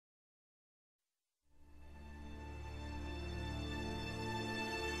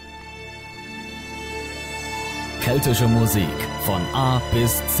Keltische Musik von A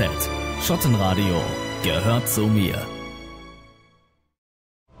bis Z. Schottenradio gehört zu mir.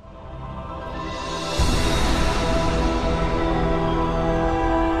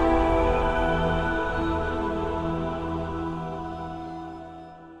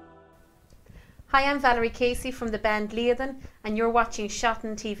 Hi, I'm Valerie Casey from the band Liadan, and you're watching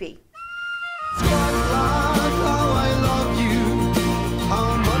SCHOTTENTV.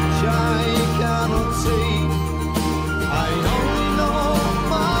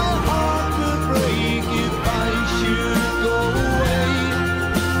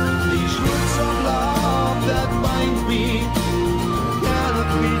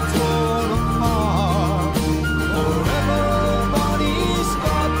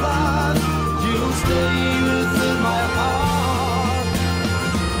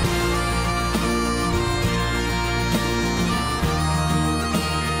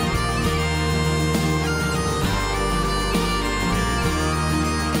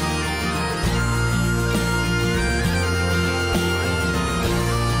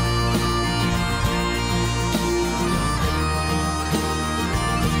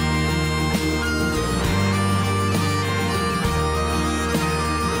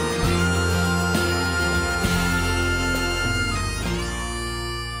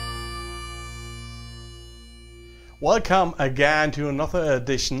 Welcome again to another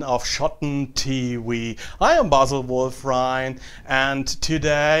edition of SCHOTTENTV. I am Basil Wolfrhine, and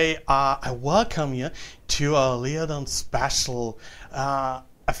today I welcome you to a Liadan special. A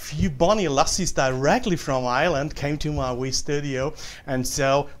few bonny lassies directly from Ireland came to my wee studio, and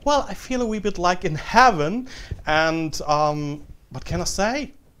so, well, I feel a wee bit like in heaven, and what can I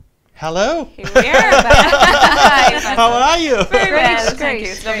say? Hello. Here we are. Hi, how are you? Very well, thank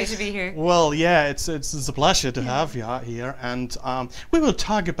you. It's lovely to be here. Well, yeah, it's a pleasure to have you here, and we will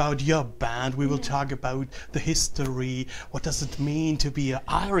talk about your band. We will talk about the history. What does it mean to be an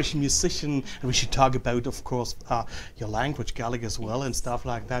Irish musician? And we should talk about, of course, your language, Gaelic, as well, and stuff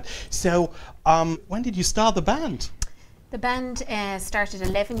like that. So, when did you start the band? The band started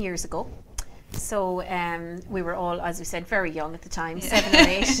 11 years ago. So we were all, as we said, very young at the time, 7 or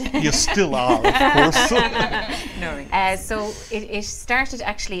 8. You still are, of course. No. So it started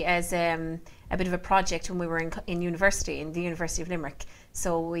actually as a bit of a project when we were in university, in the University of Limerick.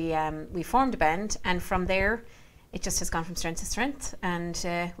 So we formed a band, and from there it just has gone from strength to strength. And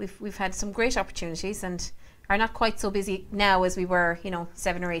we've had some great opportunities, and are not quite so busy now as we were,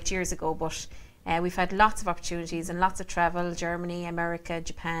 7 or 8 years ago. But we've had lots of opportunities and lots of travel: Germany, America,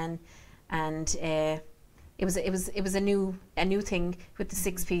 Japan. And it was a new thing with the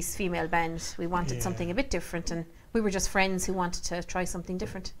 6-piece female band. We wanted something a bit different, and we were just friends who wanted to try something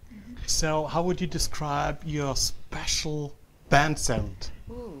different. So, how would you describe your special band sound?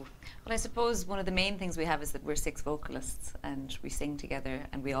 Ooh. Well, I suppose one of the main things we have is that we're 6 vocalists, and we sing together,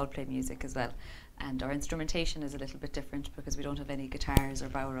 and we all play music as well. And our instrumentation is a little bit different because we don't have any guitars or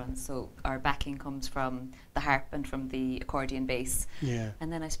bowruns, so our backing comes from the harp and from the accordion bass. Yeah.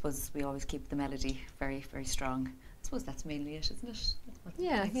 And then I suppose we always keep the melody very, very strong. I suppose that's mainly it, isn't it?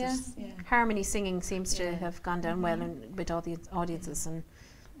 Yeah. Harmony singing seems to have gone down well with all the audiences, and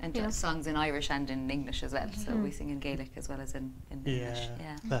songs in Irish and in English as well. So we sing in Gaelic as well as in English.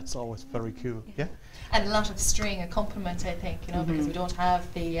 Yeah, that's always very cool. Yeah. And a lot of string accompaniment, I think, because we don't have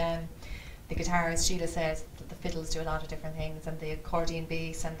the guitar, as Sheila says, the fiddles do a lot of different things, and the accordion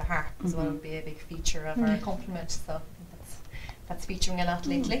bass and the harp as well would be a big feature of our accompaniment. So that's featuring a lot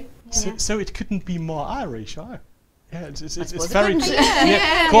lately. So it couldn't be more Irish, Yeah, it's very.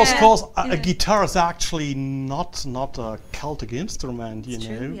 Of course, a guitar is actually not a Celtic instrument, you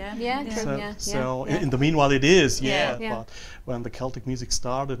know. True. So in the meanwhile, it is. But when the Celtic music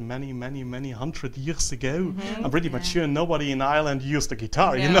started many hundred years ago, I'm pretty much sure nobody in Ireland used a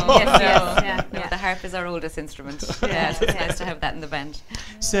guitar. You know. No, the harp is our oldest instrument. So it's nice to have that in the band.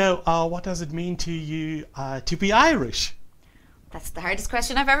 So, what does it mean to you to be Irish? That's the hardest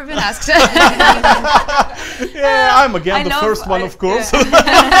question I've ever been asked. I'm again the first one, of course.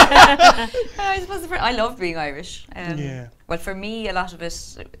 I suppose I love being Irish. Well, for me, a lot of it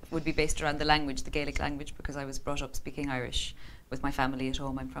would be based around the language, the Gaelic language, because I was brought up speaking Irish with my family at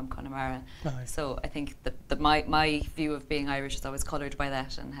home. I'm from Connemara. Nice. So I think that my view of being Irish is always coloured by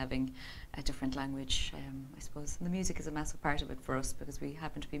that, and having a different language, I suppose. And the music is a massive part of it for us because we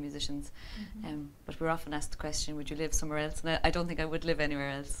happen to be musicians. But we're often asked the question, would you live somewhere else? And I don't think I would live anywhere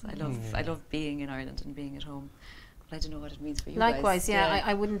else. I love being in Ireland and being at home. But I don't know what it means for you guys. Likewise,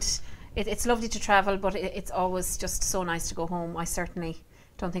 I wouldn't. It's lovely to travel, but it's always just so nice to go home. I certainly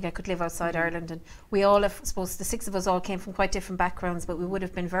don't think I could live outside Ireland. And we all have, I suppose the 6 of us all came from quite different backgrounds, but we would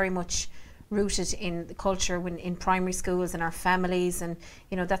have been very much rooted in the culture in primary schools and our families, and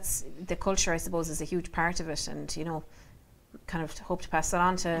you know, that's the culture, I suppose, is a huge part of it, and you know, kind of hope to pass that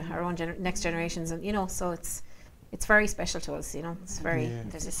on to our own next generations, and you know, so it's very special to us, you know. It's very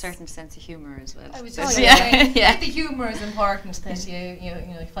there's a certain sense of humour as well. I was just saying, I think the humour is important, that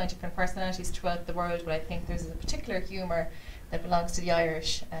you find different personalities throughout the world, but I think there's a particular humour that belongs to the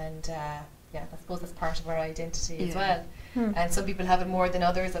Irish, and I suppose that's part of our identity as well. And some people have it more than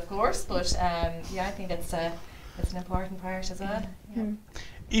others, of course, but I think that's an important part as well.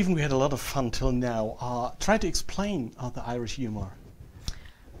 Even we had a lot of fun till now. Try to explain the Irish humour.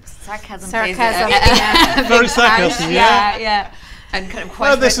 Sarcasm. Very sarcasm, yeah. And kind of quite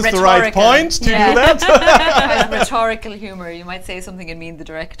well, this is the right point to do that. Quite rhetorical humour. You might say something and mean the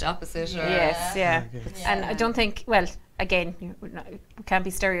direct opposite. Or And I don't think, well, again, you can't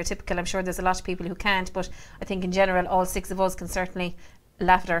be stereotypical. I'm sure there's a lot of people who can't, but I think in general, all 6 of us can certainly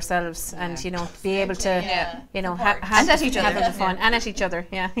laugh at ourselves and, you know, be able to, you know, have at each other. Have fun and at each other.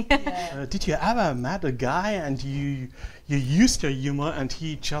 Did you ever met a guy and you used your humor and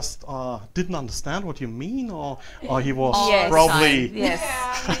he just didn't understand what you mean, or he was probably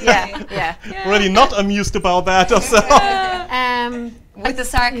really not amused about that or so? With the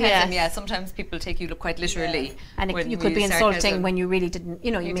sarcasm, sometimes people take you quite literally. And you could be insulting when you really didn't,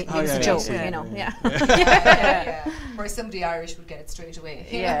 you know, you made it was a joke, you know. Where somebody Irish would get it straight away.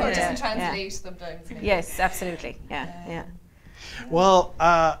 Or doesn't translate sometimes. Yes, absolutely. Yeah. Well,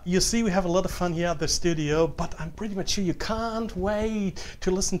 you see, we have a lot of fun here at the studio, but I'm pretty much sure you can't wait to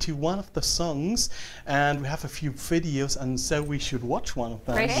listen to one of the songs, and we have a few videos, and so we should watch one of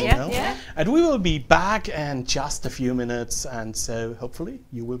them. And we will be back in just a few minutes, and so hopefully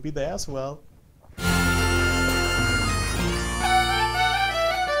you will be there as well.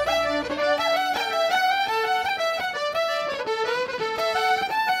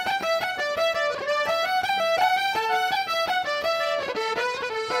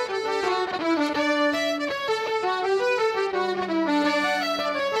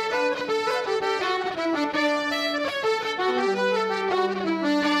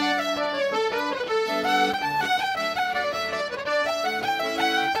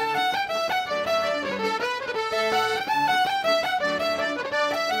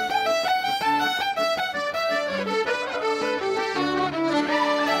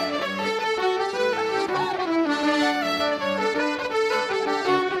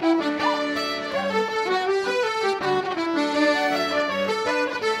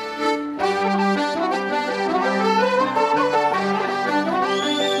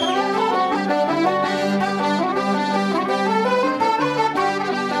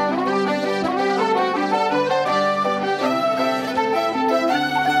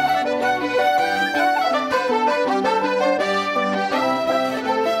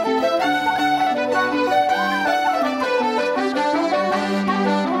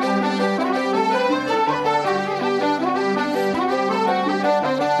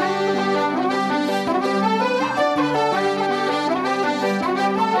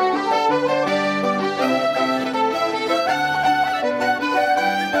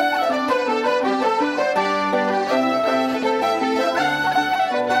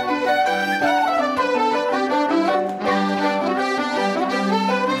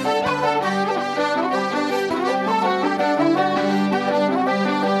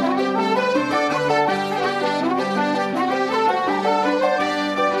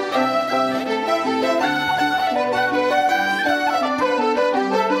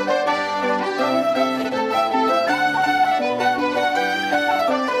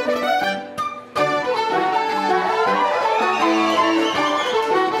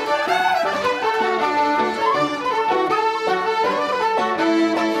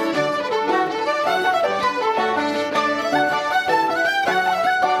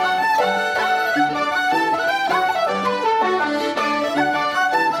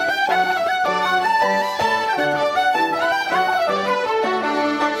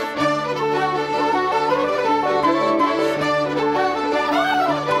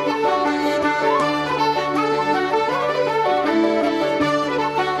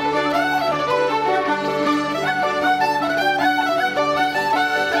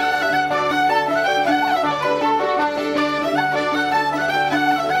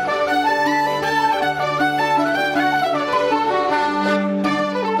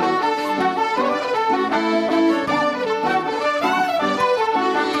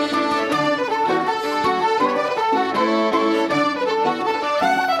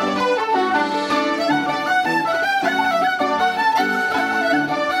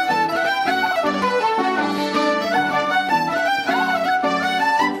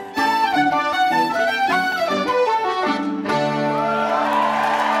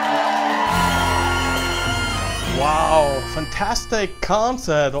 acoustic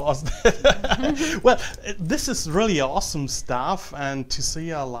concert was that? Well, this is really awesome stuff, and to see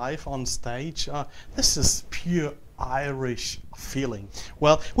her live on stage, this is pure Irish feeling.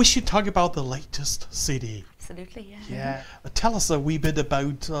 Well, we should talk about the latest CD. Absolutely, yeah. Yeah. Tell us a wee bit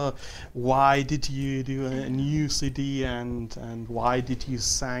about why did you do a new CD, and why did you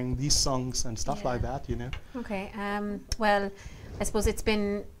sing these songs and stuff like that, you know? Okay. Well, I suppose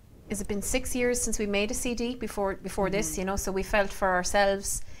has it been 6 years since we made a CD before this, you know, so we felt for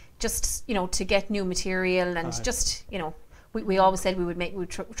ourselves just, you know, to get new material and just, you know, we always said we would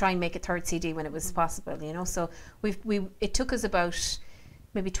try and make a third CD when it was possible, you know, so it took us about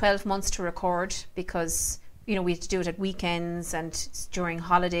maybe 12 months to record, because you know, we had to do it at weekends and during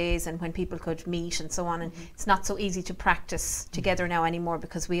holidays and when people could meet and so on, and it's not so easy to practice together now anymore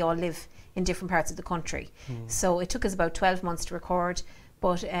because we all live in different parts of the country. So it took us about 12 months to record,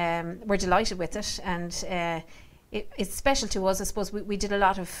 but we're delighted with it, and it's special to us. I suppose we did a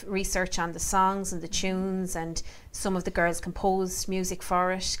lot of research on the songs and the tunes, and some of the girls composed music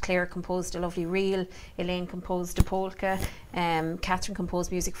for it. Claire composed a lovely reel, Elaine composed a polka, Catherine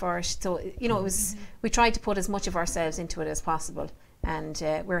composed music for it. So, you know, it was, we tried to put as much of ourselves into it as possible, and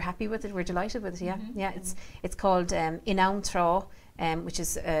we're happy with it, we're delighted with it, yeah. It's called In Antrá, which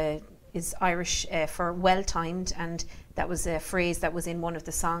is Irish for well-timed, and that was a phrase that was in one of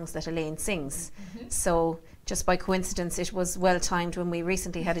the songs that Elaine sings. So just by coincidence, it was well-timed. When we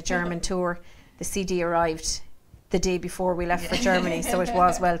recently had a German tour, the CD arrived the day before we left for Germany, so it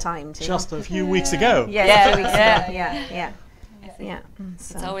was well-timed. Just a few weeks ago. Yeah.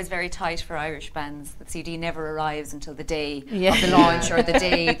 So. It's always very tight for Irish bands. The CD never arrives until the day of the launch or the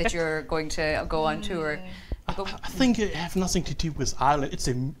day that you're going to go on tour. I think it has nothing to do with Ireland. It's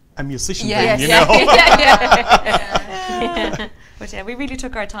a musician thing, you know. But yeah, we really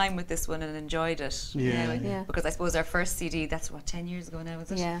took our time with this one and enjoyed it. Yeah. Because I suppose our first CD, that's what, 10 years ago now,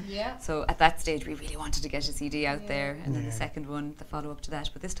 was it? Yeah. So at that stage, we really wanted to get a CD out there, and then the second one, the follow-up to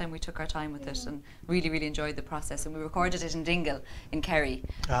that. But this time we took our time with it and really, really enjoyed the process. And we recorded it in Dingle in Kerry,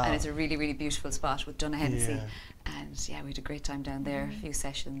 and it's a really, really beautiful spot with Hennessy. And yeah, we had a great time down there, a few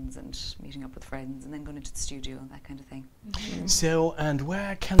sessions and meeting up with friends, and then going into the studio and that kind of thing. So, and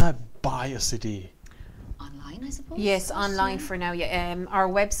where can I buy a CD? Online, I suppose? Yes, online for now. Our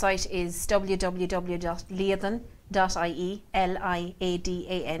website is www.liadan.ie,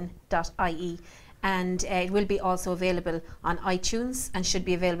 Liadan.ie, and it will be also available on iTunes and should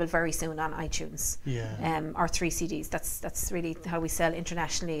be available very soon on iTunes. Our 3 CDs. That's really how we sell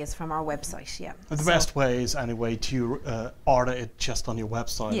internationally, is from our website. The best way is anyway to order it just on your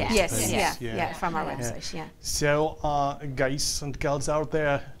website. From our website. So guys and girls out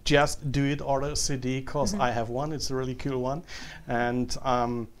there, just do it, order a CD, because I have one. It's a really cool one, and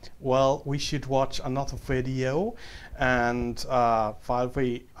well, we should watch another video, and while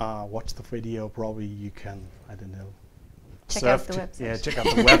we watch the video, probably you can, I don't know, check out the website. Yeah, check out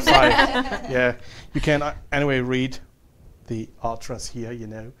the website. Yeah, you can anyway read the address here, you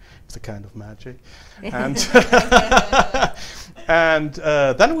know, it's a kind of magic. And and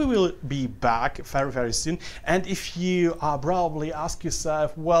then we will be back very, very soon. And if you probably ask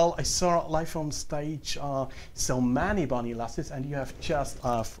yourself, well, I saw live on stage so many Bonnie Lassies, and you have just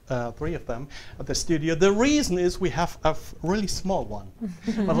 3 of them at the studio. The reason is we have a really small one.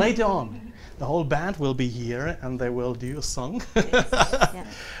 But later on, the whole band will be here, and they will do a song,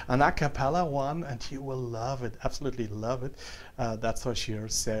 an a cappella one, and you will love it, absolutely love it. That's for sure.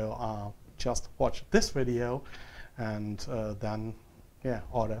 So just watch this video, and then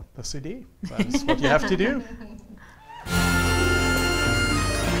order the CD. That's what you have to do.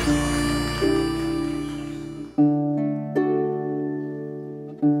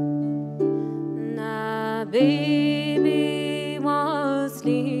 My baby was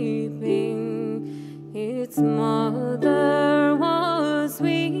sleeping, its mother was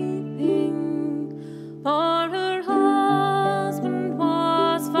weeping, for her husband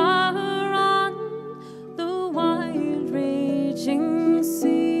was far on the wild raging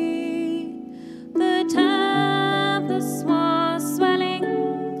sea. The tempest was swelling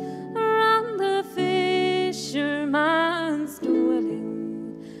around the fisherman's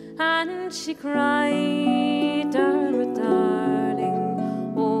dwelling, and she cried, "Darling,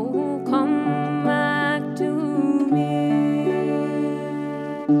 oh,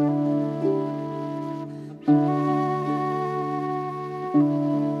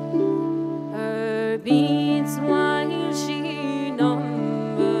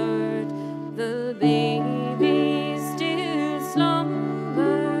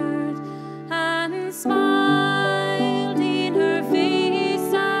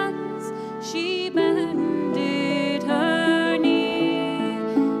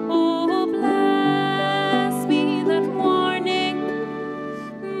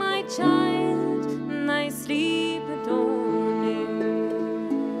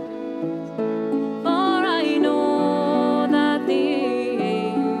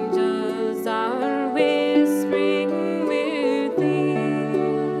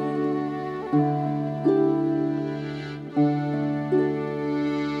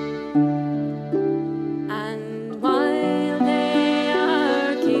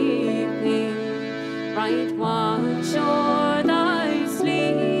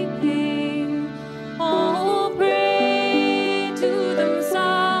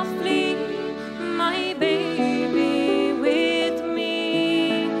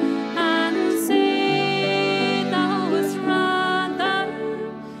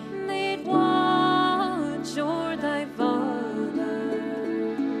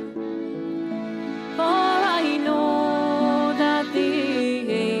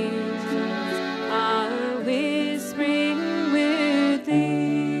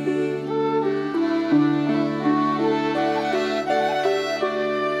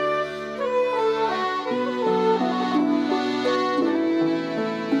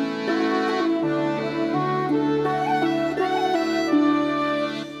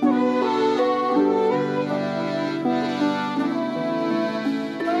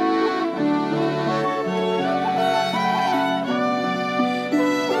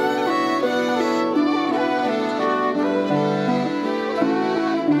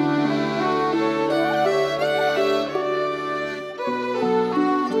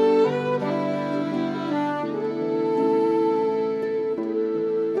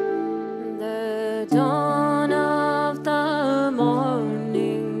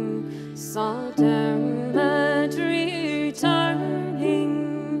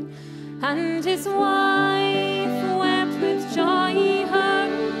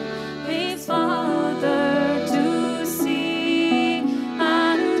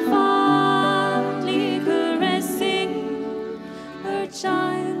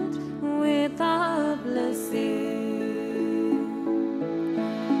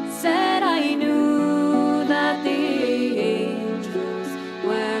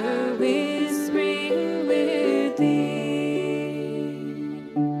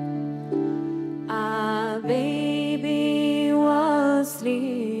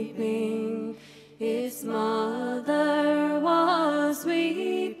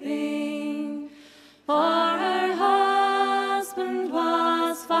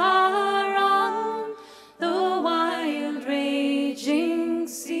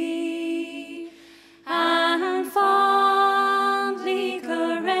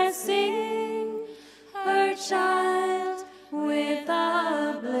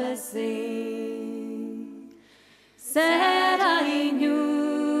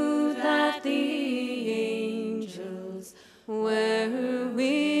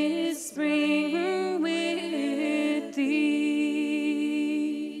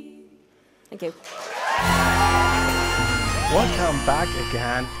 Thank you. Welcome back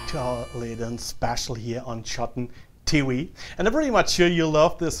again to our Liadan special here on Schotten TV. And I'm pretty much sure you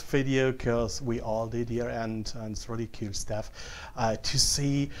love this video because we all did here, and it's really cool stuff to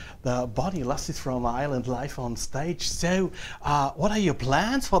see the body lasses from Ireland live on stage. So what are your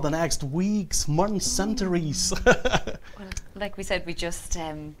plans for the next weeks, months, centuries? Well, like we said, we just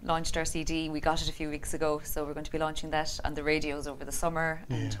launched our CD. We got it a few weeks ago, so we're going to be launching that on the radios over the summer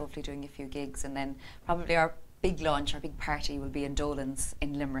and hopefully doing a few gigs, and then probably our big launch, our big party will be in Dolan's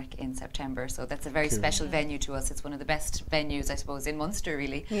in Limerick in September. So that's a very special venue to us. It's one of the best venues, I suppose, in Munster,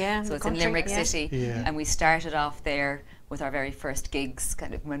 really. Yeah, so it's in Limerick City, and we started off there with our very first gigs,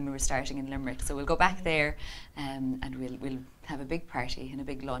 kind of when we were starting in Limerick. So we'll go back there, and we'll have a big party and a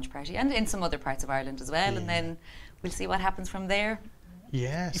big launch party, and in some other parts of Ireland as well. And then we'll see what happens from there.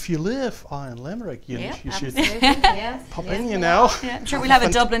 Yes, if you live in Limerick, you should pop in, you know. Yeah, I'm sure we'll have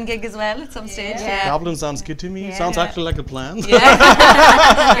a Dublin gig as well at some stage. Yeah. Dublin sounds good to me. Sounds actually like a plan.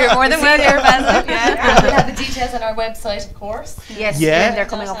 Yeah. You're more than welcome here, Basil. Yeah. We'll have the details on our website, of course. Yes, they're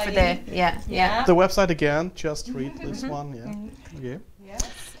coming up for the the website again. Just read this one. Yeah.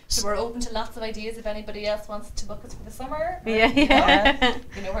 So we're open to lots of ideas if anybody else wants to book us for the summer. You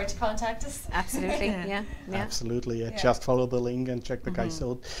know where to contact us. Absolutely, Absolutely, just follow the link and check the guys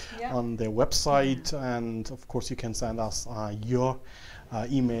out on their website, and of course you can send us your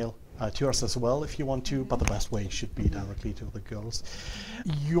email to us as well if you want to, but the best way should be directly to the girls.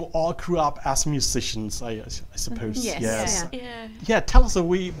 You all grew up as musicians, I suppose. Yes. Yeah, tell us a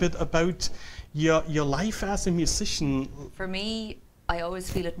wee bit about your life as a musician. For me, I always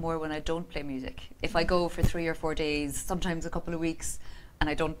feel it more when I don't play music. If I go for 3 or 4 days, sometimes a couple of weeks, and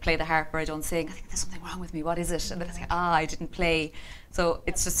I don't play the harp or I don't sing, I think there's something wrong with me. What is it? And then I think, I didn't play. So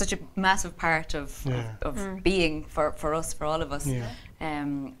it's just such a massive part of being for us, for all of us.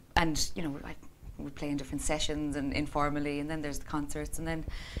 And you know, we play in different sessions and informally, and then there's the concerts, and then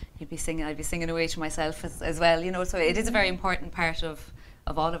I'd be singing away to myself as well. You know, so it is a very important part of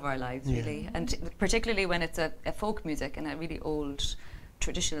all of our lives, really, and particularly when it's a folk music and a really old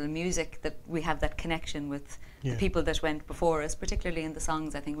traditional music, that we have that connection with the people that went before us, particularly in the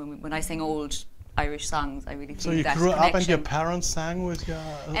songs. I think when I sing old Irish songs, I really feel that connection. So you grew up and your parents sang with your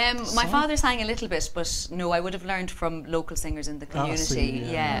my father sang a little bit, but no, I would have learned from local singers in the community.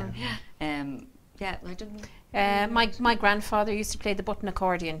 I didn't. My grandfather used to play the button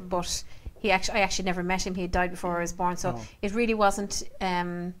accordion, but I actually never met him. He had died before I was born, so it really wasn't.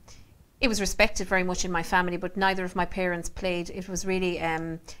 It was respected very much in my family, but neither of my parents played. It was really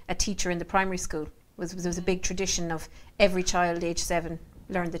a teacher in the primary school. There was a big tradition of every child aged 7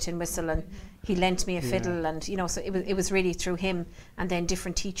 learned the tin whistle, and he lent me a fiddle, and you know, so it was really through him, and then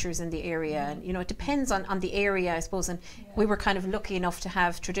different teachers in the area, and you know, it depends on the area, I suppose, and we were kind of lucky enough to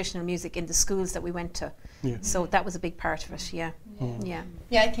have traditional music in the schools that we went to, so that was a big part of it. Yeah,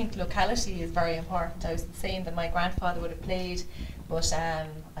 I think locality is very important. I was saying that my grandfather would have played, but I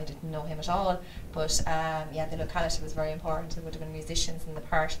didn't know him at all, but the locality was very important. There would have been musicians in the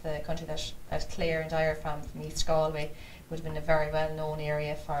part of the country that Claire and I are from East Galway. Would have been a very well-known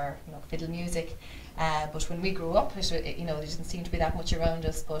area for fiddle music, but when we grew up, there didn't seem to be that much around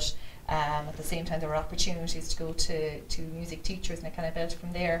us. But at the same time, there were opportunities to go to music teachers, and it kind of built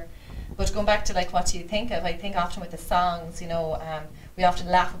from there. But going back to like what you think of, I think often with the songs, we often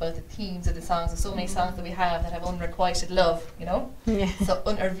laugh about the themes of the songs. There's so many songs that we have that have unrequited love, so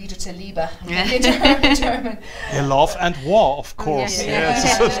unerwiderte Liebe in German. Love and war, of course.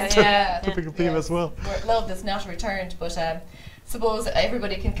 It's a typical theme as well. Love that's not returned, but suppose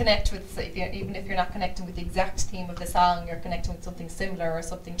everybody can connect with, even if you're not connecting with the exact theme of the song, you're connecting with something similar or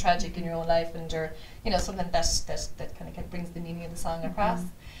something tragic in your own life, and or something that kind of brings the meaning of the song across.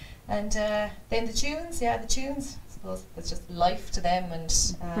 And then the tunes, I suppose it's just life to them, and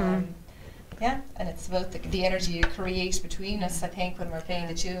and it's about the energy you create between us. I think when we're playing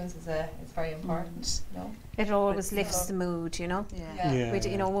the tunes is very important. It always lifts the mood,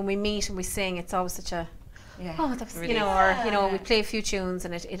 when we meet and we sing, it's always such a that's really, we play a few tunes,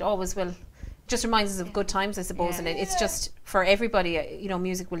 and it always will. Just reminds us of good times, I suppose, and it's just for everybody.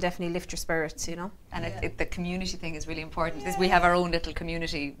 Music will definitely lift your spirits. And the community thing is really important. We have our own little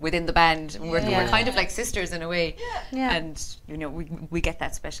community within the band, and we're kind of like sisters in a way. And we get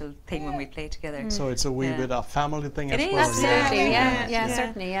that special thing when we play together. So it's a wee bit of family thing as well. Absolutely,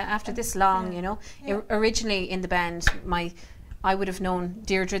 certainly. After this long, originally in the band, I would have known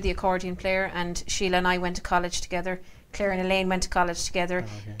Deirdre, the accordion player, and Sheila and I went to college together. Claire and Elaine went to college together.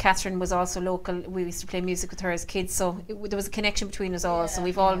 Catherine was also local. We used to play music with her as kids, so there was a connection between us all. So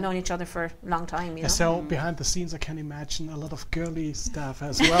we've all known each other for a long time. You know? So behind the scenes, I can imagine a lot of girly stuff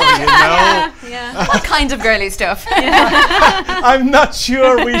as well. You know, What kind of girly stuff? I'm not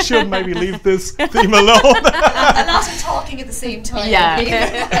sure we should maybe leave this theme alone. A lot of talking at the same time. Yeah,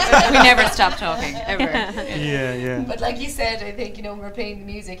 we never stop talking ever. Yeah. But like you said, I think, you know, when we're playing the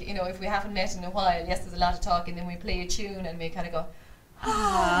music, you know, if we haven't met in a while, yes, there's a lot of talking, then we play a tune and we kind of go,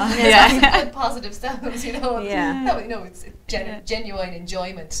 good positive sounds, you know. No, you know, it's genuine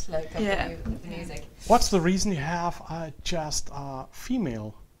enjoyment, like, of the music. What's the reason you have just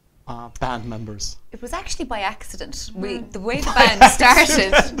female band members? It was actually by accident. The way the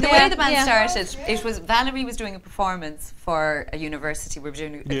band started, it was Valerie was doing a performance for a university. We were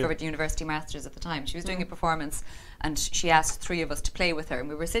doing for a university masters at the time. She was doing a performance, and she asked 3 of us to play with her. And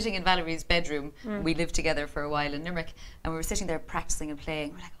we were sitting in Valerie's bedroom. We lived together for a while in Limerick, and we were sitting there practicing and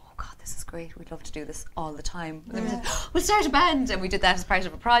playing. We're like, oh God, this is great. We'd love to do this all the time. And then we said, we'll start a band, and we did that as part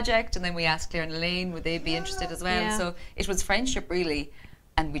of a project. And then we asked Claire and Elaine, would they be interested as well? So it was friendship, really.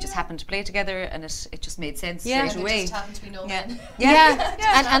 And we just happened to play together, and it just made sense straight away. There just happened to be no men.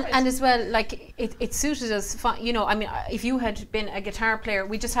 And as well, like it suited us. You know, I mean, if you had been a guitar player,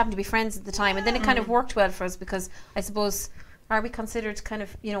 we just happened to be friends at the time, and then it kind of worked well for us because I suppose, are we considered kind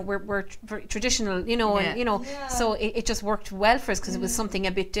of, you know, we're very traditional, you know, and you know, so it just worked well for us because it was something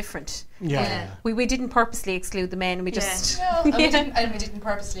a bit different. We didn't purposely exclude the men. We just and we didn't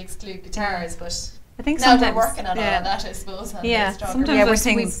purposely exclude guitars, but I think now sometimes we're working on all of that, I suppose. Sometimes those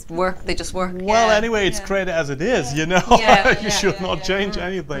things work, they just work. Well, anyway, it's great as it is, you know. You should not change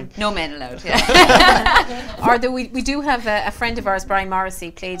anything. No men allowed. Or we do have a friend of ours, Brian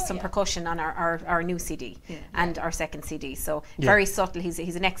Morrissey, played some percussion on our new CD and our second CD. So very subtle.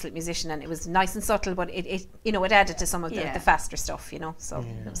 He's an excellent musician, and it was nice and subtle, but it you know, it added to some of the faster stuff, you know. So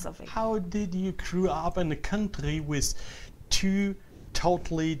it was lovely. How did you grow up in a country with 2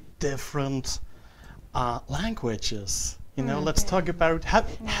 totally different languages? You know, let's talk about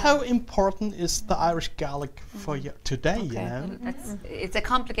how important is the Irish Gaelic for you today? You know, it's a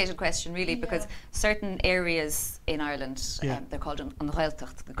complicated question, really, because certain areas in Ireland, they're called an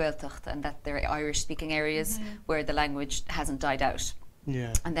Gaeltacht, and that they're Irish-speaking areas where the language hasn't died out.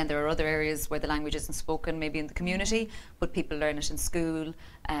 And then there are other areas where the language isn't spoken, maybe in the community, but people learn it in school,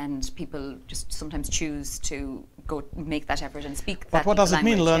 and people just sometimes choose to go make that effort and speak that language. But what does it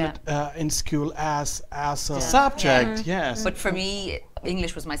mean, learn it in school as a subject? Yes. But for me,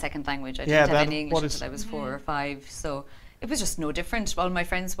 English was my second language. I didn't have any English until I was 4 or 5, so it was just no different. All my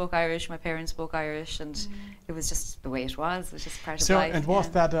friends spoke Irish, my parents spoke Irish, and it was just the way it was. It was just part of life. And was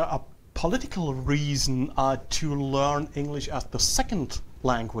that a political reason to learn English as the second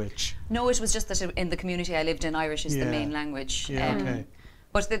language? No, it was just that in the community I lived in, Irish is the main language.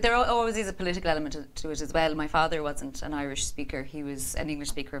 But there always is a political element to it as well. My father wasn't an Irish speaker, he was an English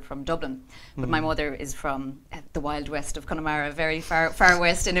speaker from Dublin. But my mother is from the wild west of Connemara, very far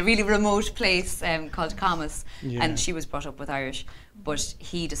west, in a really remote place called Camas. And she was brought up with Irish. But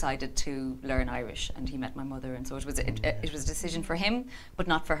he decided to learn Irish, and he met my mother, and so it was a decision for him, but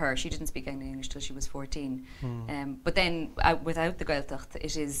not for her. She didn't speak any English till she was 14. But then, without the Gaeltacht,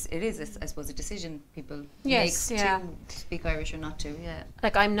 it is, I suppose, a decision people make to speak Irish or not to.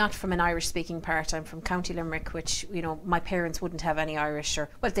 Like, I'm not from an Irish-speaking part. I'm from County Limerick, which, you know, my parents wouldn't have any Irish, or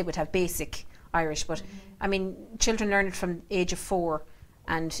well, they would have basic Irish, but I mean, children learn it from the age of 4,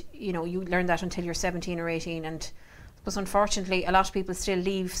 and you know, you learn that until you're 17 or 18, and but unfortunately, a lot of people still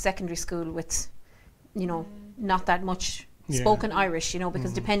leave secondary school with, you know, not that much spoken Irish, you know,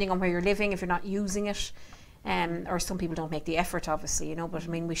 because depending on where you're living, if you're not using it, or some people don't make the effort, obviously, you know, but I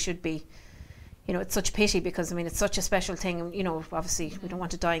mean, we should be, you know, it's such a pity because, I mean, it's such a special thing, and, you know, obviously we don't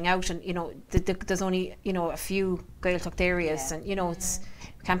want it dying out, and, you know, there's only, you know, a few Gaeltacht areas, and, you know,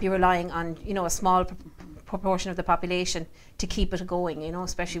 we can't be relying on, you know, a small proportion of the population to keep it going, you know,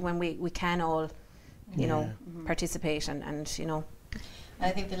 especially when we can all, you know, participate and you know.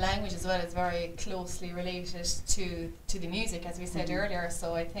 I think the language as well is very closely related to the music, as we said earlier.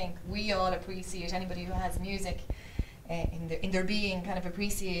 So I think we all appreciate, anybody who has music in their being kind of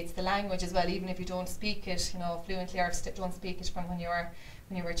appreciates the language as well, even if you don't speak it, you know, fluently, or don't speak it from when you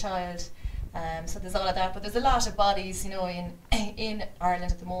were a child. So there's all of that, but there's a lot of bodies, you know, in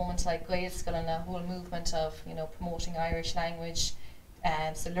Ireland at the moment, like Gaelscoil, and a whole movement of, you know, promoting Irish language,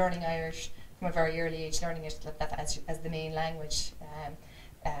 so learning Irish from a very early age, learning it as the main language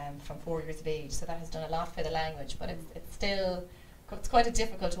from 4 years of age. So that has done a lot for the language, but it's still, it's quite a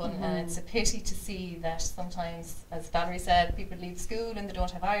difficult one, and it's a pity to see that sometimes, as Valerie said, people leave school and they don't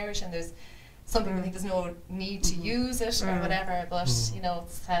have Irish, and there's some people think there's no need to use it or whatever, but you know,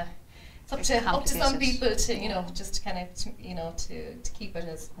 it's up to some people to, you know, just to kind of, to keep it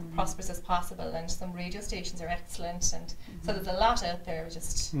as prosperous as possible. And some radio stations are excellent, and so there's a lot out there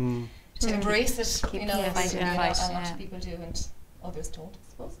just to embrace it, you know, and a lot of people do, and others don't, I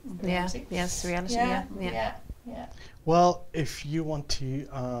suppose. Reality. Yes, reality. Yeah. Well, if you want to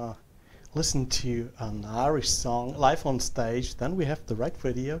listen to an Irish song live on stage, then we have the right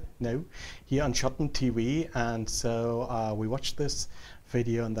video now here on SCHOTTENTV, and so we watch this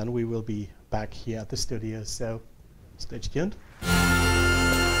video and then we will be back here at the studio, so stay tuned.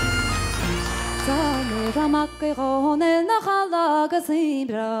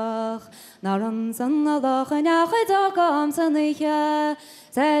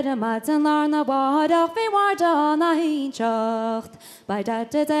 Zere maten larna wadach vi warda na hinchacht. By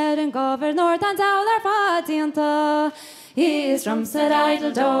dat en governor dan tauler fatianta. Is from said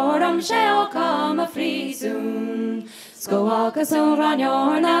idle door shall come a free soon. Skoaka soon ran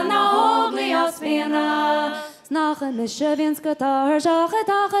jorna na ogli aspina. Snachen misje vinska tar sjage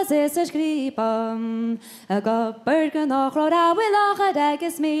tages is er skripam. A gopperke noch roda will lache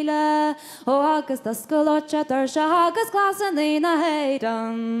degge smile. O agus das skolotcha tar sjages glasen dina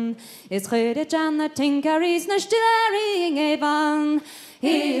heidan. Is chede janna tinkaris na stillering evan.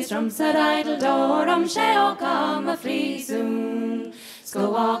 He's from said idle door shall come a free soon.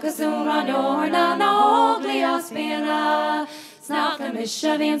 Skoaka soon ran jorna na ogli aspina. Snakken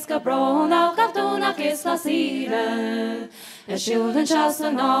misje vinska brona kaptona kisla sire. A shilden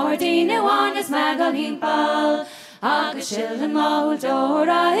chasen nordine one is magal himpal. Aga shilden mahul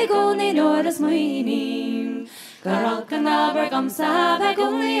dora higuni nordas muinin. Garalkan abergam sab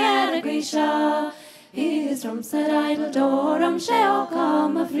higuni eragrisha. He's from said idle door shall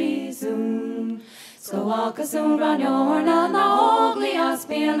come a free soon. Skoaka soon ran jorna na ogli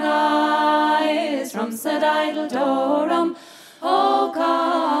aspina. He's from said idle door oh,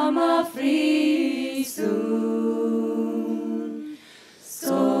 come a free soon.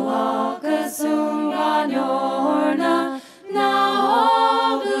 So walk a soon on your na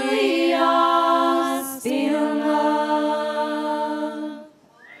ogli aspina.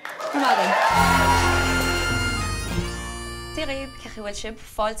 Tirib, Cachiwell Ship,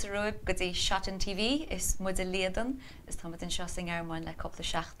 Falls Roib, Godi SCHOTTENTV, is Mudde Liadan, is Thomas in Shossing Airmine like couple of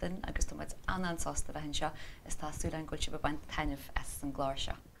Shachten, August Thomas Annan Sosta Vahinsha, is Tasulan Gulship of Tanif S and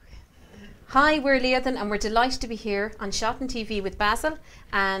Glorsha. Hi, we're Liadan and we're delighted to be here on SCHOTTENTV with Basil.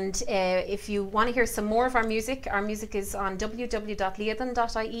 And if you want to hear some more of our music is on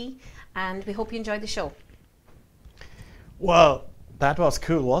www.liadan.ie, and we hope you enjoy the show. Well, that was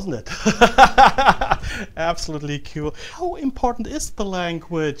cool, wasn't it? Absolutely cool. How important is the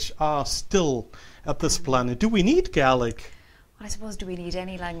language still at this planet? Do we need Gaelic? Well, I suppose, do we need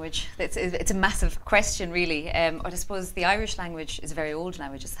any language? It's a massive question, really. I suppose the Irish language is a very old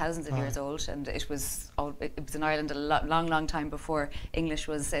language. It's thousands of years old, and it was in Ireland a long time before English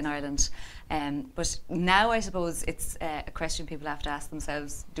was in Ireland. But now, I suppose, it's a question people have to ask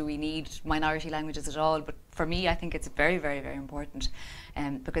themselves: do we need minority languages at all? But for me, I think it's very, very, very important,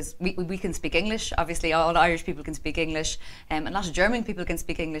 because we can speak English. Obviously, all Irish people can speak English, and a lot of German people can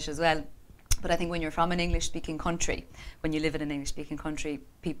speak English as well. But I think when you're from an English-speaking country, when you live in an English-speaking country,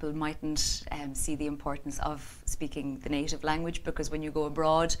 people mightn't see the importance of speaking the native language, because when you go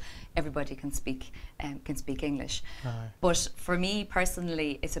abroad, everybody can speak English. But for me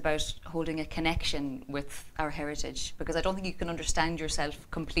personally, it's about holding a connection with our heritage, because I don't think you can understand yourself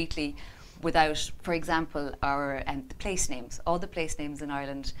completely without, for example, our the place names. All the place names in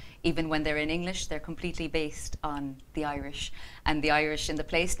Ireland, even when they're in English, they're completely based on the Irish. And the Irish in the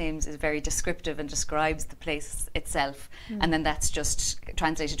place names is very descriptive and describes the place itself. And then that's just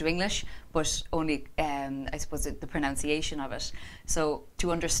translated to English, but only, I suppose, the pronunciation of it. So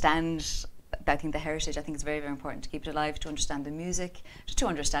to understand, I think, the heritage, I think it's very, very important to keep it alive, to understand the music, to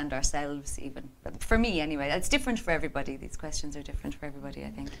understand ourselves even. But for me, anyway, it's different for everybody. These questions are different for everybody, I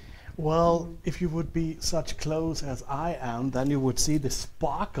think. Well, if you would be such close as I am, then you would see the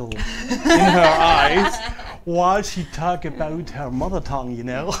sparkle in her eyes while she talked about her mother tongue, you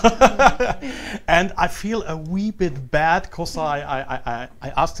know. And I feel a wee bit bad because I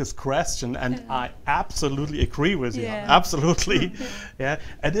asked this question, and I absolutely agree with you. Absolutely. Yeah.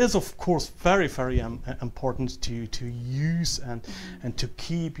 It is, of course, very, very important to use and to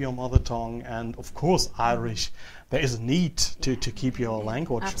keep your mother tongue, and of course Irish there is a need to keep your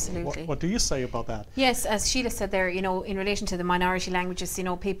language. Absolutely. What do you say about that? Yes, as Sheila said there, you know, in relation to the minority languages, you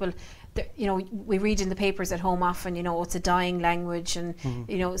know, people, you know, we read in the papers at home often, you know, it's a dying language, and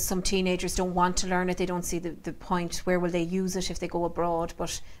you know, some teenagers don't want to learn it. They don't see the point. Where will they use it if they go abroad?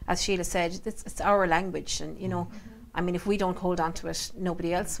 But as Sheila said, it's our language, and you know, I mean, if we don't hold on to it,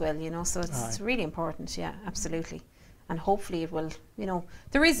 nobody else will, you know. So it's really important. Yeah, absolutely. And hopefully it will, you know,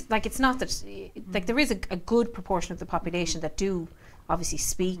 there is, like, it's not that, like, there is a good proportion of the population that do obviously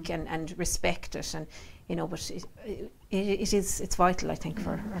speak and respect it, and, you know, but it's vital, I think,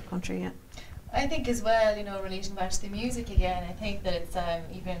 for our country, yeah. I think as well, you know, relating back to the music again, I think that it's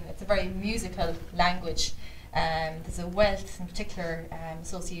it's a very musical language. There's a wealth in particular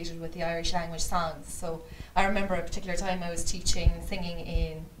associated with the Irish language songs. So I remember a particular time I was teaching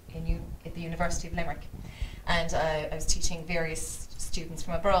singing at the University of Limerick. And I was teaching various students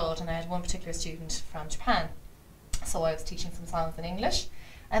from abroad, and I had one particular student from Japan. So I was teaching some songs in English,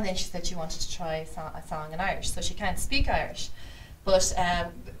 and then she said she wanted to try a song in Irish. So she can't speak Irish, but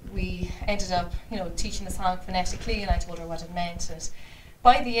we ended up, you know, teaching the song phonetically, and I told her what it meant. And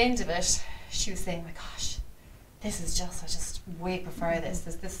by the end of it, she was saying, "My gosh, this is I just way prefer this.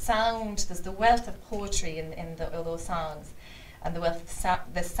 There's the sound, there's the wealth of poetry in those songs." And the wealth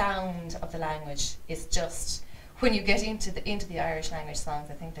of the sound of the language is just, when you get into the Irish language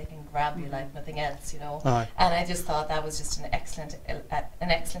songs, I think they can grab you like nothing else, you know. And I just thought that was just an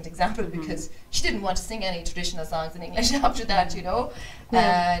excellent example, because she didn't want to sing any traditional songs in English after that, you know.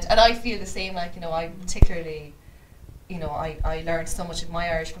 And I feel the same, like, you know, I particularly, you know, I learned so much of my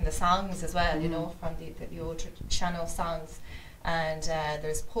Irish from the songs as well, you know, from the old Shannon songs, and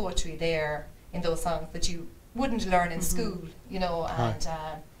there's poetry there in those songs that you wouldn't learn in school, you know, and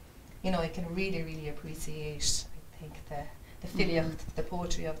you know, I can really, really appreciate, I think, the filiach, the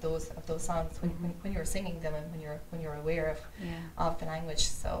poetry of those songs when you're singing them, and when you're aware of the language.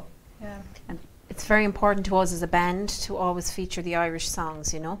 So yeah. And it's very important to us as a band to always feature the Irish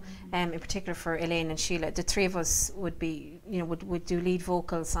songs, you know, in particular for Elaine and Sheila. The three of us would be, you know, would do lead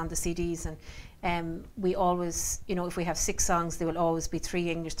vocals on the CDs, and we always, you know, if we have 6 songs, there will always be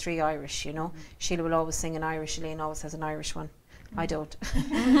 3 English, 3 Irish, you know. Sheila will always sing an Irish, Elaine always has an Irish one. I don't,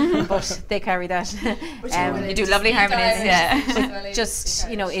 but they carry that. You do lovely harmonies, yeah. Just,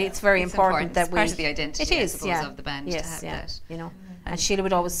 you know, it's very important that it's part of the identity, it is, I suppose, of the band, to have that. You know. And Sheila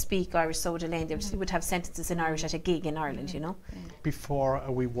would always speak Irish, so would Elaine. They would have sentences in Irish at a gig in Ireland, you know. Before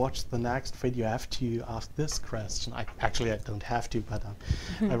we watch the next video, I have to ask this question. I don't have to, but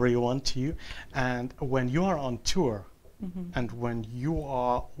I really want to. And when you are on tour, and when you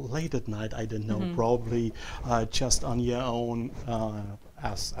are late at night, I don't know, probably just on your own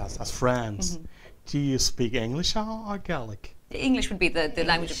as friends, do you speak English or Gaelic? English would be the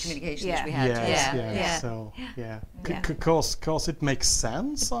language of communication that we had. So, because it makes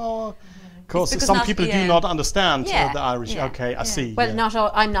sense, or because some people do not understand the Irish. Okay, I see. Well, not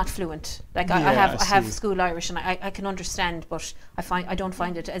all. I'm not fluent. Like I have school Irish, and I can understand, but I don't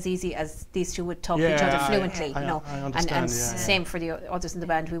find it as easy as these two would talk to each other fluently. You know, I understand, and same for the others in the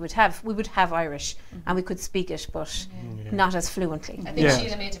band. We would have Irish, and we could speak it, but not as fluently. I think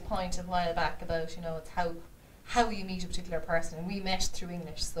Sheila made a point a while back about, you know, it's how you meet a particular person, and we met through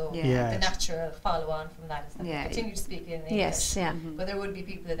English, so the natural follow on from that is that we continue to speak in English. Yes, but there would be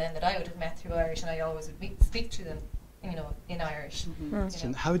people then that I would have met through Irish, and I always would speak to them, you know, in Irish. You know.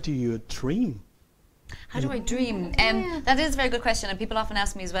 How do you dream? How do I dream? That is a very good question, and people often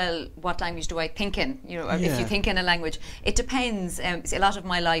ask me as well, what language do I think in? You know, if you think in a language, it depends. See, a lot of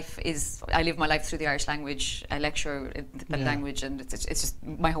my life is, I live my life through the Irish language. I lecture in the language, and it's just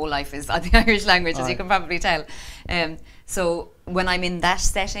my whole life is the Irish language, as you can probably tell. So when I'm in that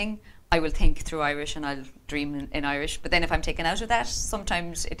setting, I will think through Irish and I'll dream in Irish. But then if I'm taken out of that,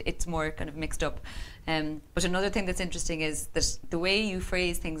 sometimes it's more kind of mixed up. But another thing that's interesting is that the way you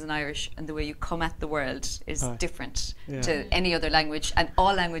phrase things in Irish and the way you come at the world is different to any other language, and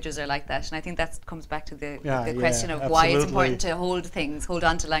all languages are like that. And I think that comes back to the question of why it's important to hold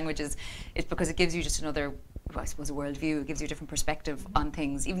on to languages. It's because it gives you just another, I suppose, a worldview. It gives you a different perspective on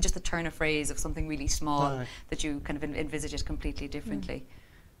things, even just the turn of phrase of something really small that you kind of envisage it completely differently.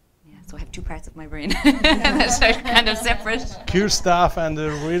 So I have 2 parts of my brain that are kind of separate. Cool stuff, and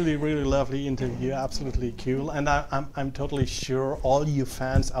a really, really lovely interview. Absolutely cool. And I'm totally sure all you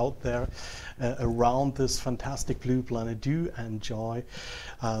fans out there around this fantastic blue planet do enjoy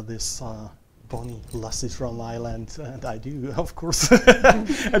this Bonnie Lassies from Ireland, and I do, of course.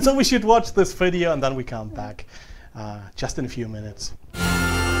 And so we should watch this video, and then we come back just in a few minutes.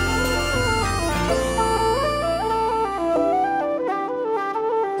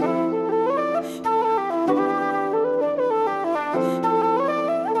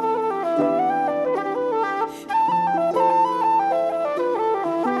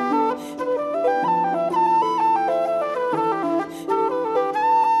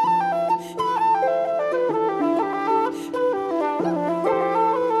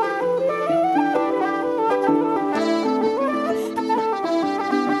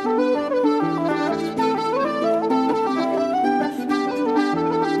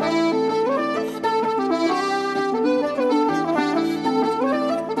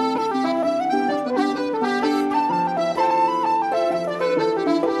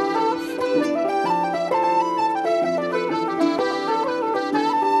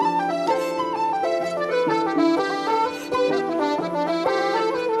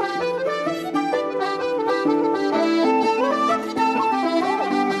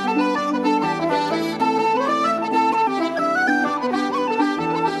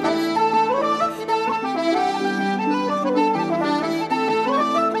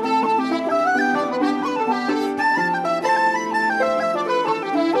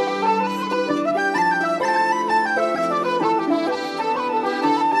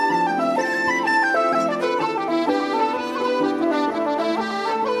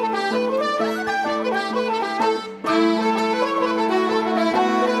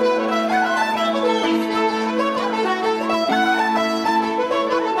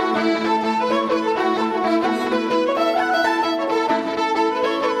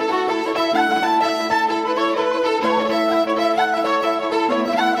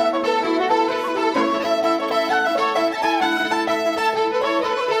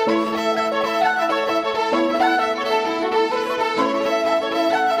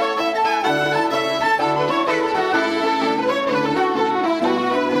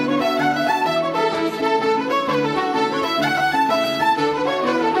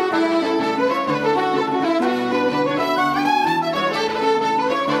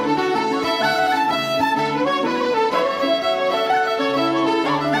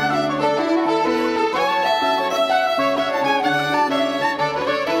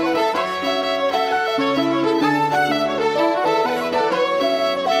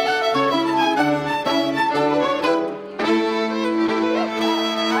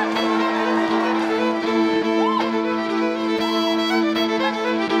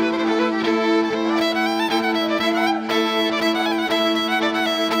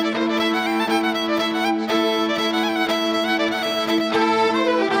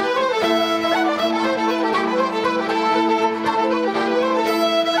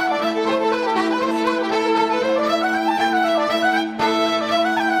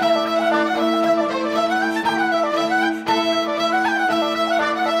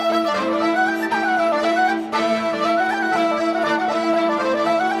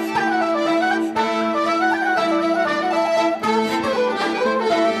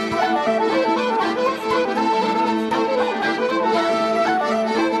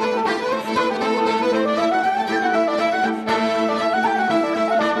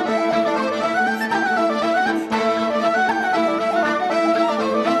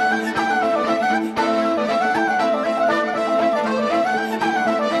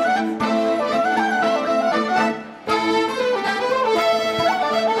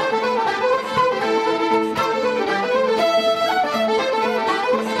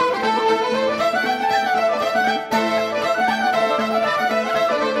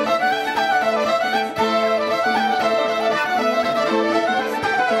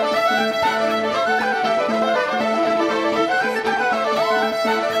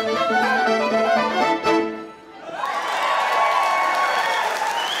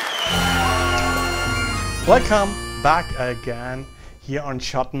 Welcome back again here on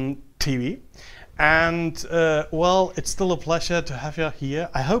Schotten TV. And well, it's still a pleasure to have you here.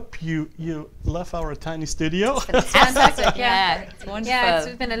 I hope you love our tiny studio. It's fantastic, Yeah, it's wonderful. Yeah,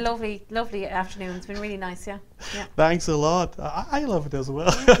 it's been a lovely afternoon. It's been really nice, yeah. Thanks a lot. I love it as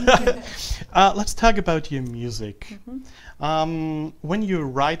well. Let's talk about your music. When you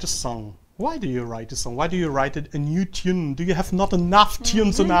write a song, why do you write a song? Why do you write a new tune? Do you have not enough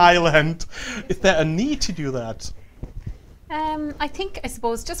tunes on Ireland? Is there a need to do that? I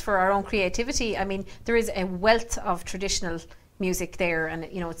suppose just for our own creativity. I mean, there is a wealth of traditional music there, and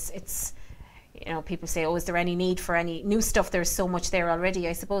it's people say, oh, is there any need for any new stuff? There's so much there already.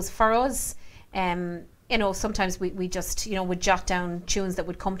 I suppose for us, sometimes we just would jot down tunes that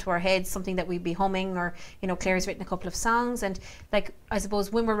would come to our heads, something that we'd be humming, or Claire's written a couple of songs, and like I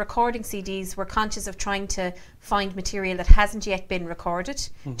suppose when we're recording CDs, we're conscious of trying to find material that hasn't yet been recorded,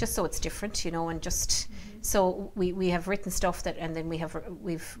 just so it's different, and just so we have written stuff that, and then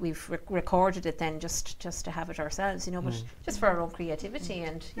we've recorded it then just to have it ourselves, but just for our own creativity.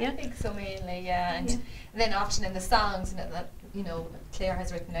 And I think so mainly, and then often in the songs, and that Claire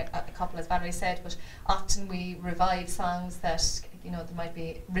has written a couple, as Valerie said, but often we revive songs that that might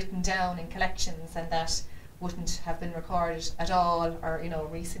be written down in collections and that wouldn't have been recorded at all, or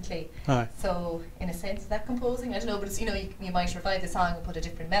recently. So in a sense, is that composing? I don't know, but it's, you might revive the song and put a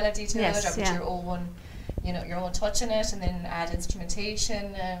different melody to it, or put your own your own touch in it, and then add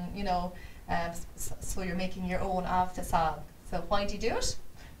instrumentation, and so you're making your own of the song. So why do you do it?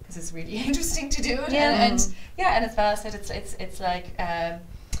 Because it's really interesting to do it, and as Val said, it's like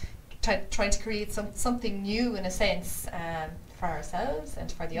trying to create something new in a sense, for ourselves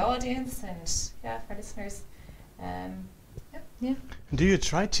and for the audience, and for listeners. Do you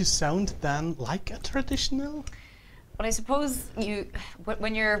try to sound then like a traditional? But I suppose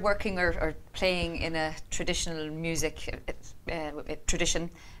when you're working or playing in a traditional music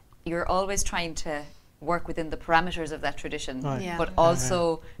tradition, you're always trying to work within the parameters of that tradition, but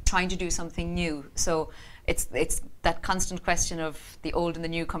also trying to do something new. So it's that constant question of the old and the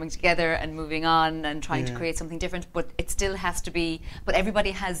new coming together and moving on and trying to create something different, but it still has to be, but everybody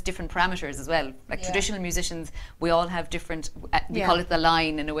has different parameters as well. Like traditional musicians, we all have different, we call it the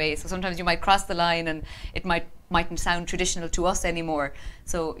line in a way. So sometimes you might cross the line and it mightn't sound traditional to us anymore.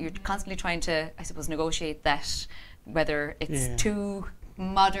 So you're constantly trying to, I suppose, negotiate that, whether it's too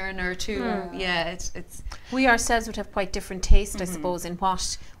modern or too it's we ourselves would have quite different taste, I suppose, in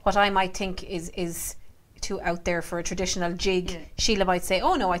what I might think is too out there for a traditional jig. Sheila might say,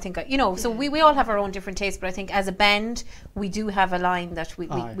 oh no, I think so we all have our own different taste, but I think as a band we do have a line that we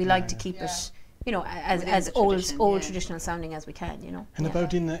like to keep it as old traditional sounding as we can, And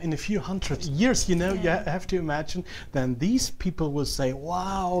about in a few hundred years, you have to imagine, then these people will say,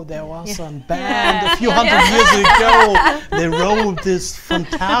 wow, there was some band a few hundred years ago, they wrote this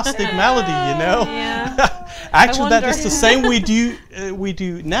fantastic melody, Actually, that is the same we do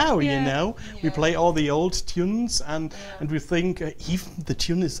now, We play all the old tunes and we think even the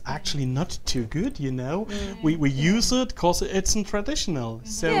tune is actually not too good, We use it because it's traditional.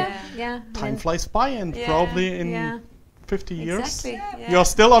 So time flies by, and probably in 50 years you're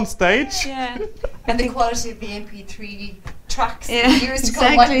still on stage. And the quality of the MP3 tracks years to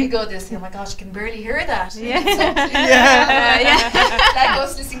come might be good. They'll say, oh my gosh, you can barely hear that. Like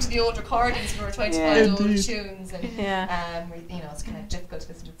us listening to the old recordings when we're trying to find old tunes, and it's kind of difficult to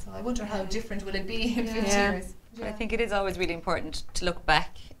listen to it. So I wonder how different will it be in 50 years. But I think it is always really important to look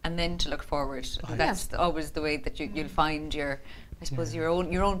back and then to look forward. That's always the way that you'll find your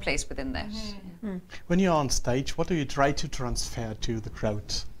own place within that. When you're on stage, what do you try to transfer to the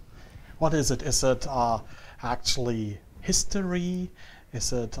crowd? What is it? Is it actually history?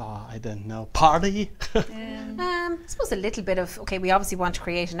 Is it, I don't know, party? I suppose a little bit of, we obviously want to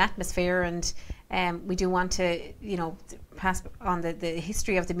create an atmosphere, and we do want to, pass on the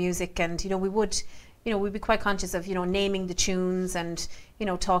history of the music, and, we'd be quite conscious of, naming the tunes and,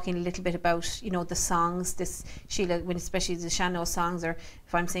 talking a little bit about, the songs. This, Sheila, when especially the Shannon songs, or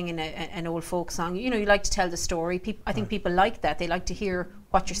if I'm singing an old folk song, you like to tell the story. I think people like that. They like to hear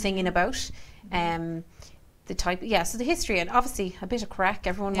what you're singing about. The type, so the history, and obviously a bit of crack.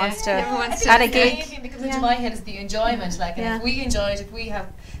 Everyone wants to at a gig. Anything that comes into my head is the enjoyment. And if we enjoy it, if we have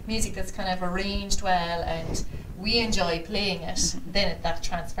music that's kind of arranged well, and we enjoy playing it, then that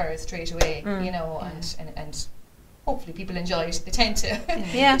transfers straight away. And hopefully people enjoy it. They tend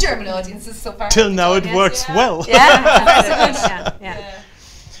to. German audiences so far. Till now it works well.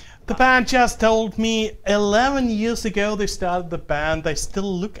 The band just told me 11 years ago they started the band. They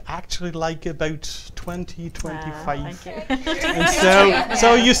still look actually like about 20, 25. Thank you. And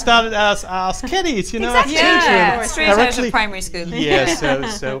so you started as kiddies, you know, Exactly. as children. Yeah, straight out of primary school. Yeah,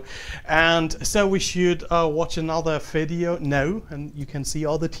 so we should watch another video now, and you can see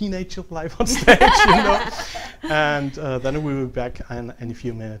all the teenagers live on stage, you know. And then we will be back in a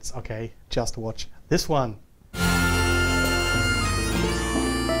few minutes. Okay, just watch this one.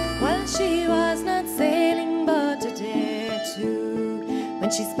 Well, she was not sailing, but a day or two, when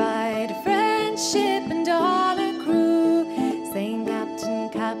she spied a French ship and all her crew, saying, "Captain,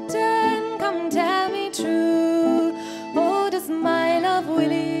 Captain, come tell me true, oh, does my love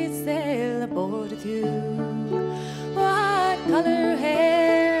Willie sail aboard with you? What colour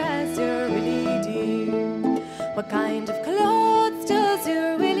hair has your Willie dear? What kind of clothes does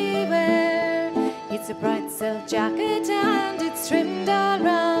your Willie wear? It's a bright silk jacket and it's trimmed all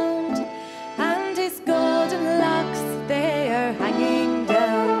round, and his golden locks, they are hanging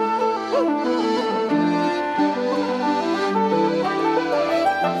down."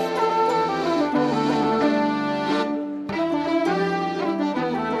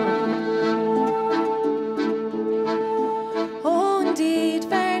 Oh, indeed,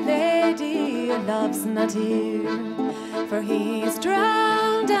 fair lady, your love's not here, for he is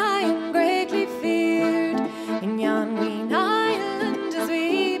drowned, I am greatly feared, in yon ween island as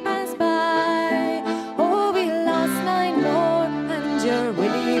we pass by. Oh, we lost 9 more, and your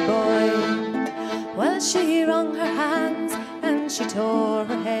Willie boy. Well, she wrung her hands, and she tore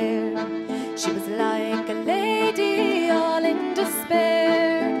her hair. She was like a lady all in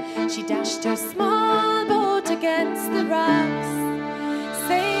despair. She dashed her small boat against the rocks,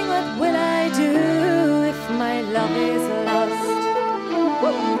 saying, "What will I do if my love is lost?"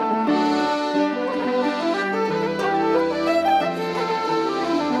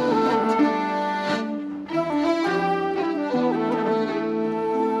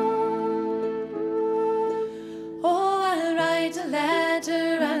 Oh, I'll write a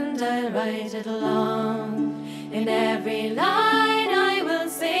letter and I'll write it long. In every line I will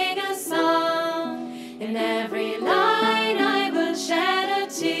sing a song. In every line I will shed a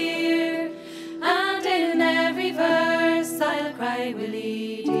tear. And in every verse I'll cry,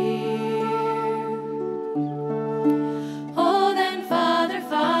 "Willie dear." Oh, then Father,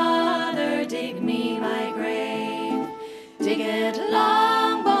 Father, dig me my grave. Dig it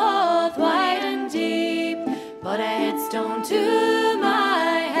long, both wide and deep. Put a headstone to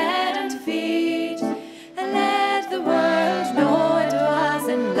my head and feet, and let the world know it was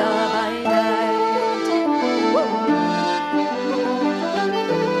in love I died.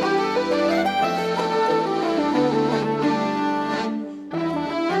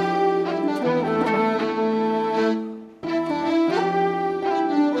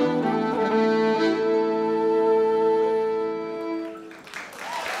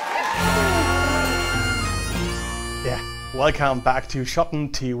 Welcome back to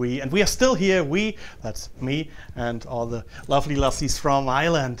SCHOTTENTV, and we are still here. That's me and all the lovely lassies from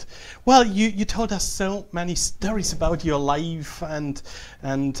Ireland. Well, you told us so many stories about your life, and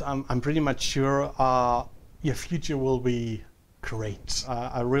I'm pretty much sure your future will be great.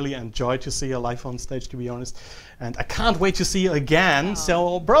 I really enjoyed to see you live on stage, to be honest, and I can't wait to see you again.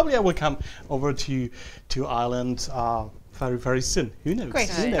 So probably I will come over to Ireland very, very soon. Who knows? Great,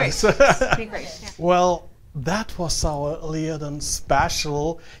 Who knows? Be great. Yeah. Well, that was our Liadan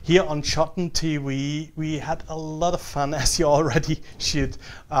special here on SCHOTTENTV. We had a lot of fun, as you already should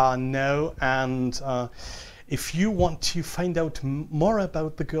know. And if you want to find out more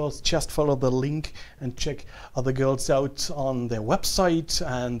about the girls, just follow the link and check other girls out on their website,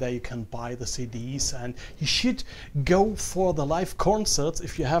 and there you can buy the CDs. And you should go for the live concerts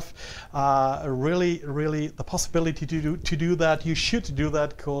if you have really the possibility to do that. You should do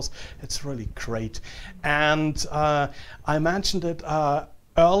that because it's really great. And I mentioned it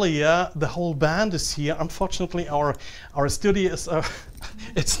earlier, the whole band is here. Unfortunately, our studio is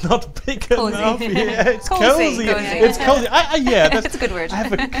it's not big enough. Yeah, it's cozy. It's cozy. Yeah, that's a good word. I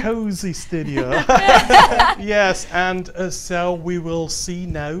have a cozy studio. Yes, and so we will see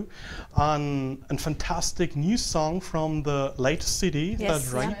now a fantastic new song from the latest CD. Yes,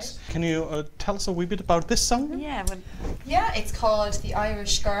 That's right. Can you tell us a wee bit about this song? Yeah, well, Yeah, it's called The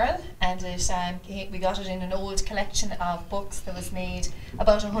Irish Girl, and we got it in an old collection of books that was made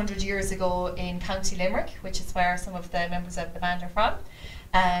about 100 years ago in County Limerick, which is where some of the members of the band are from.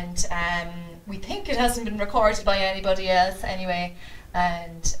 And we think it hasn't been recorded by anybody else anyway,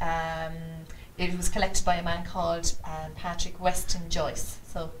 and it was collected by a man called Patrick Weston Joyce.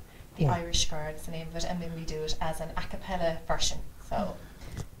 So The Irish Girl is the name of it, and then we do it as an a cappella version. So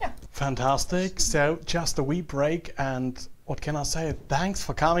yeah. Fantastic. So just a wee break, and what can I say? Thanks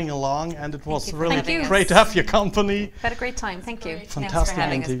for coming along, and it was really great to have your company. Had a great time. Thank you. Fantastic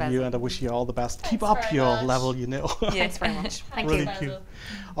having us, interview, Basil. and I wish you all the best. Keep up your level, you know. Thanks very much. Thank Really you. cute.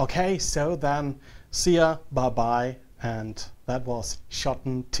 Okay, so then see ya, bye bye, and that was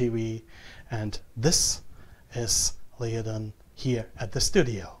SCHOTTENTV, and this is Liadan here at the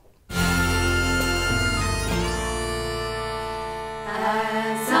studio. I